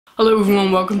Hello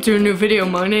everyone, welcome to a new video.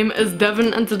 My name is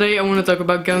Devin and today I want to talk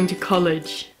about going to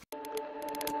college.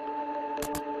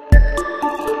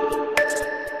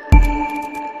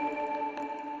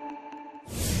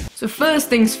 So first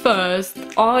things first,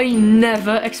 I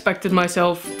never expected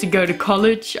myself to go to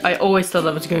college. I always thought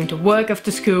I was going to work after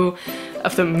school,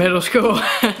 after middle school.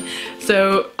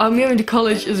 So going to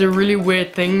college is a really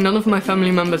weird thing. None of my family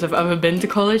members have ever been to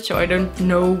college, so I don't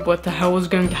know what the hell was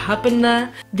going to happen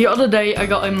there. The other day I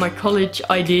got in my college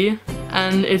ID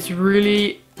and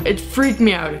it freaked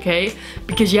me out, okay?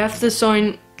 Because you have to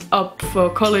sign up for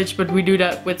college, but we do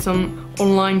that with some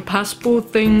online passport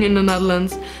thing in the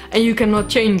Netherlands, and you cannot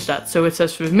change that. So it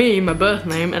says for me my birth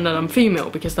name and that I'm female,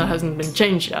 because that hasn't been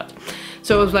changed yet.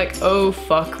 So I was like, oh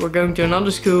fuck, we're going to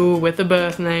another school with the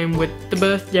birth name, with the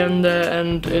birth gender,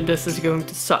 and this is going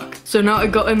to suck. So now I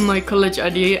got in my college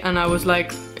ID and I was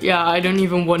like, yeah, I don't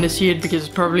even want to see it because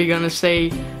it's probably gonna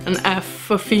say an F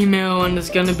for female and it's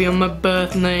gonna be on my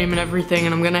birth name and everything,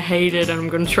 and I'm gonna hate it and I'm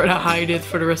gonna try to hide it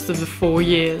for the rest of the 4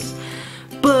 years.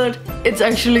 But it's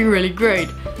actually really great.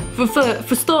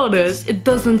 For starters, it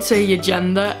doesn't say your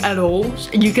gender at all.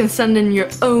 You can send in your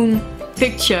own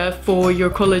picture for your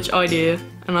college ID,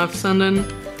 and I've sent in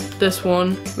this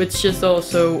one, which is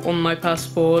also on my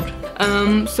passport.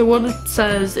 So what it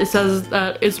says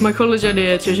that it's my college ID,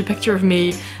 it shows a picture of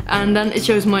me, and then it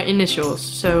shows my initials,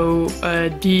 so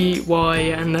D, Y,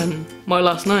 and then my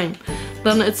last name.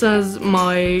 Then it says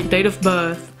my date of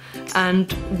birth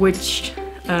and which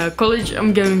college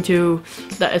I'm going to.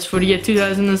 That is for the year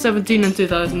 2017 and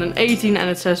 2018, and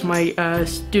it says my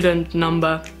student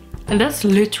number. And that's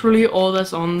literally all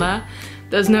that's on there.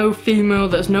 There's no female,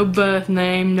 there's no birth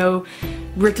name, no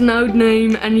written out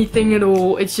name, anything at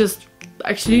all. It's just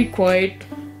actually quite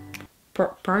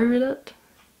private?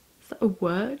 Is that a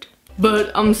word?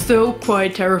 But I'm still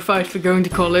quite terrified for going to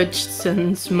college,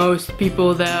 since most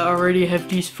people there already have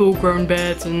these full-grown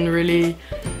beards and really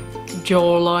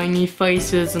jawliney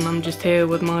faces, and I'm just here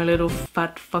with my little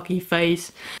fat fucky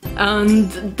face.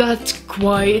 And that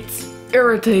quite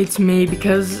irritates me,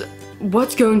 because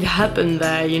what's going to happen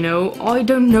there, you know? I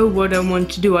don't know what I want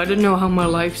to do. I don't know how my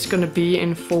life's gonna be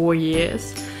in 4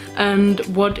 years. And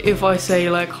what if I say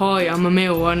like, hi, I'm a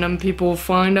male, and then people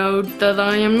find out that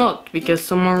I am not, because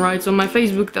someone writes on my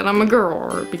Facebook that I'm a girl,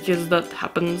 or because that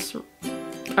happens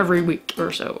every week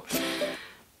or so.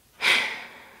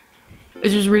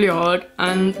 It's just really hard.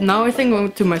 And now I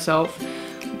think to myself,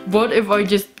 what if I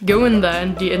just go in there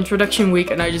in the introduction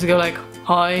week and I just go like,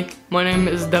 hi, my name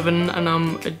is Devin and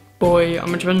I'm a boy,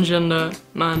 I'm a transgender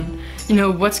man. You know,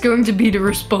 what's going to be the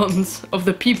response of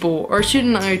the people? Or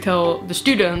shouldn't I tell the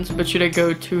students, but should I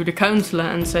go to the counselor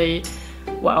and say,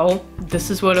 well, this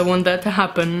is what I want that to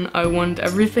happen. I want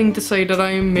everything to say that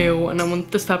I am male, and I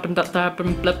want this to happen, that to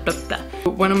happen, blah blah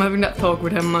blah. When I'm having that talk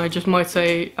with him, I just might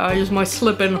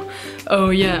slip in, oh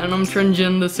yeah, and I'm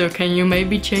transgender, so can you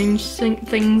maybe change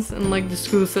things in like the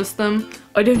school system?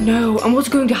 I don't know. And what's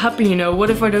going to happen, you know? What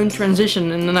if I don't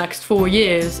transition in the next 4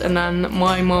 years, and then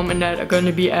my mom and dad are going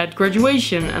to be at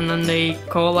graduation, and then they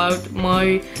call out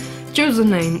my chosen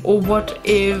name? Or what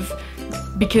if,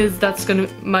 because that's gonna,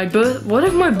 what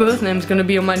if my birth name's gonna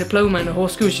be on my diploma, and the whole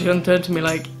school is gonna turn to me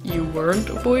like, you weren't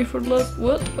a boy for the last,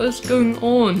 what is going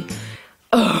on?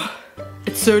 Ugh,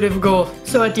 it's so difficult.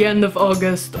 So at the end of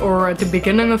August or at the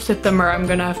beginning of September, I'm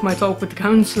gonna have my talk with the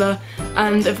counselor,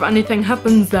 and if anything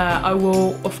happens there, I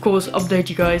will of course update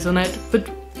you guys on it. But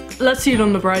let's see it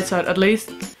on the bright side, at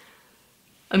least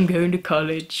I'm going to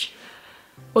college.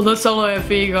 Well, that's all I have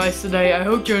for you guys today. I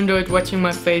hope you enjoyed watching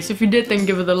my face. If you did, then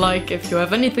give it a like. If you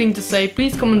have anything to say,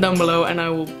 please comment down below and I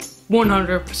will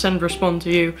 100% respond to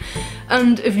you.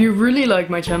 And if you really like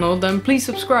my channel, then please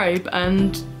subscribe,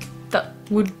 and that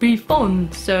would be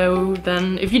fun. So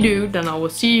then if you do, then I will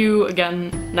see you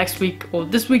again next week or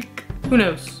this week. Who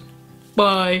knows?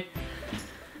 Bye.